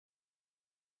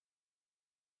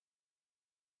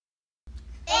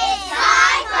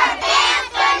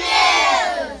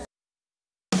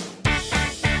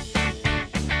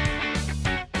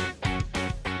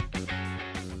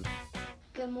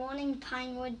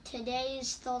Pinewood. Today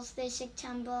is Thursday,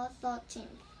 September 13th.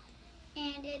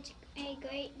 And it's a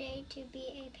great day to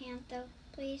be a Panther.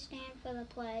 Please stand for the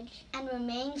pledge. And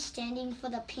remain standing for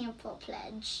the Panther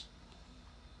pledge.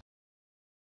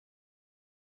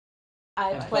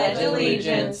 I pledge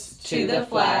allegiance to the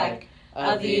flag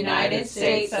of the United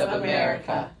States of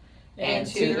America and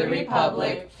to the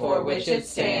republic for which it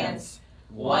stands,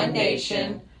 one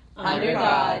nation, under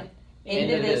God,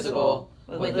 indivisible,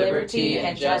 with liberty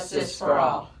and justice for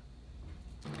all.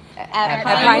 At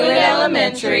Pinewood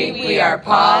Elementary, we are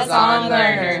Paws On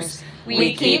learners.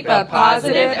 We keep a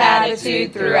positive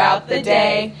attitude throughout the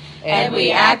day, and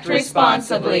we act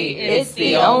responsibly. It's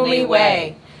the only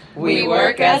way. We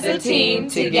work as a team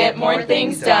to get more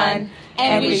things done,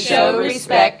 and we show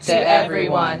respect to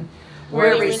everyone.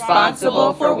 We're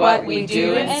responsible for what we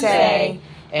do and say,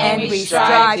 and we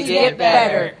strive to get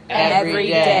better every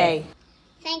day.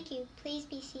 Thank you. Please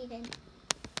be seated.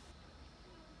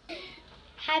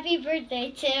 Happy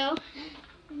birthday to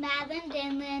Madeline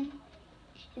Dinlin,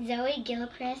 Zoe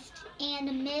Gilchrist,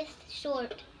 and Miss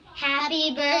Short.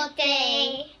 Happy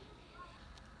birthday!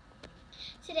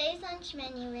 Today's lunch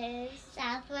menu is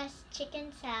Southwest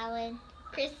chicken salad,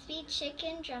 crispy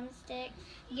chicken drumsticks,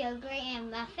 yogurt and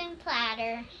muffin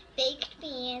platter, baked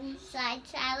beans, side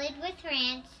salad with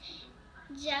ranch,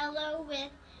 Jell-O with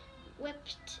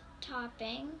whipped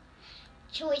topping,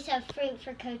 choice of fruit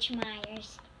for Coach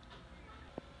Myers.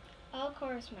 All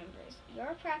chorus members,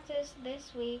 your practice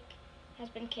this week has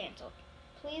been canceled.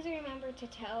 Please remember to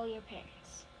tell your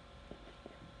parents.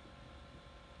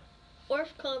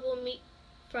 Orff Club will meet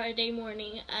Friday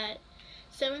morning at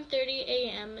 7:30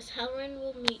 a.m. Ms. Halloran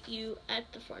will meet you at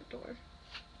the front door.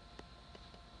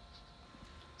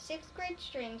 6th grade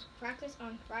strings will practice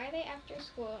on Friday after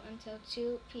school until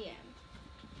 2 p.m.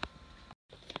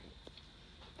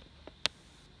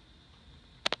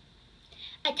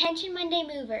 Attention Monday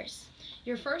movers.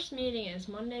 Your first meeting is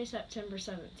Monday, September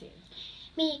 17th.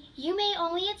 You may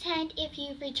only attend if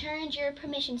you've returned your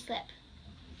permission slip.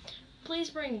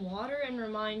 Please bring water and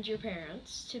remind your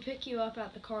parents to pick you up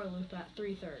at the car loop at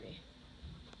 3:30.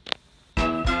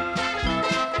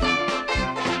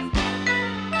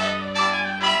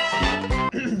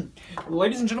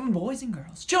 Ladies and gentlemen, boys and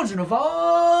girls, children of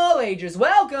all ages,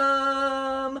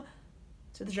 welcome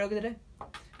to the joke of the day.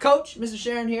 Coach, Mr.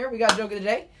 Sharon here. We got joke of the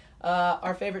day.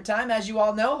 Our favorite time, as you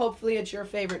all know. Hopefully it's your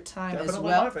favorite time as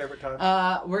well. Definitely my favorite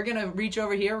time. We're going to reach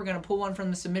over here. We're going to pull one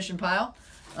from the submission pile.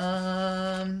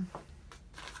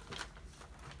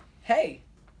 Hey.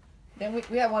 Then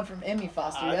we had one from Emmy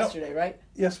Foster yesterday, right?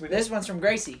 Yes, we did. This one's from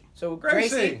Gracie. So,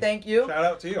 Gracie, thank you. Shout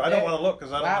out to you. I don't want to look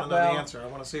because I don't want to know the answer. I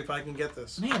want to see if I can get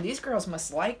this. Man, these girls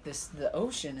must like the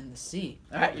ocean and the sea.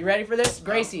 All right, you ready for this?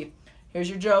 Gracie, here's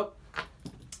your joke.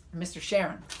 Mr.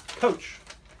 Sharon. Coach.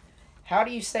 How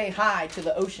do you say hi to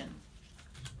the ocean?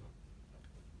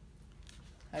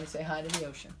 How do you say hi to the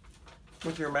ocean?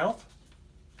 With your mouth?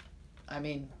 I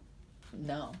mean,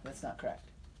 no, that's not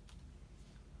correct.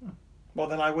 Well,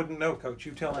 then I wouldn't know, Coach.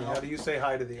 You tell me. How do you say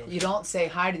hi to the ocean? You don't say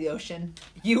hi to the ocean.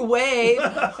 You wave.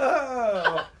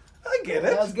 Oh, I get it.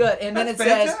 That was good. And then That's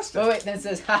fantastic. then it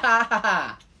says, ha ha ha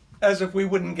ha. As if we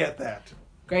wouldn't get that.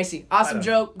 Gracie, awesome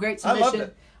joke. Great submission. I loved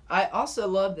it. I also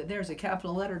love that there's a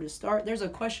capital letter to start. There's a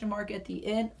question mark at the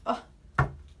end. Oh,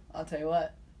 I'll tell you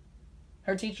what.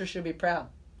 Her teacher should be proud.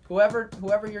 Whoever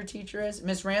your teacher is,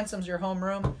 Miss Ransom's your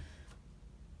homeroom.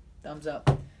 Thumbs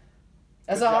up.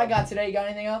 That's all I got today. You got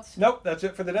anything else? Nope, that's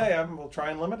it for the day. We'll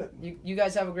try and limit it. You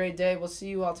guys have a great day. We'll see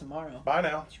you all tomorrow. Bye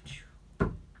now.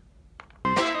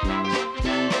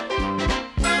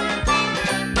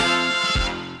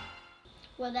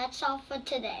 Well, that's all for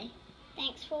today.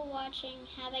 Thanks for watching.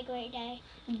 Have a great day.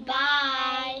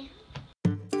 Bye.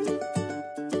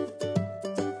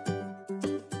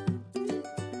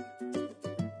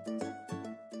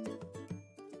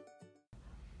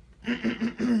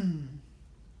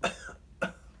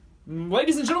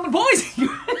 Ladies and gentlemen, boys!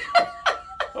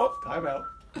 Oh, time out.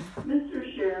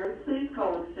 Mr. Sharon, please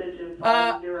call extension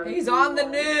 5031. He's on the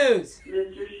news.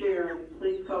 Mr. Sharon,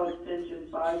 please call extension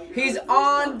 5031. He's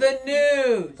on the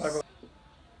news.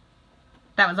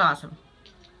 That was awesome.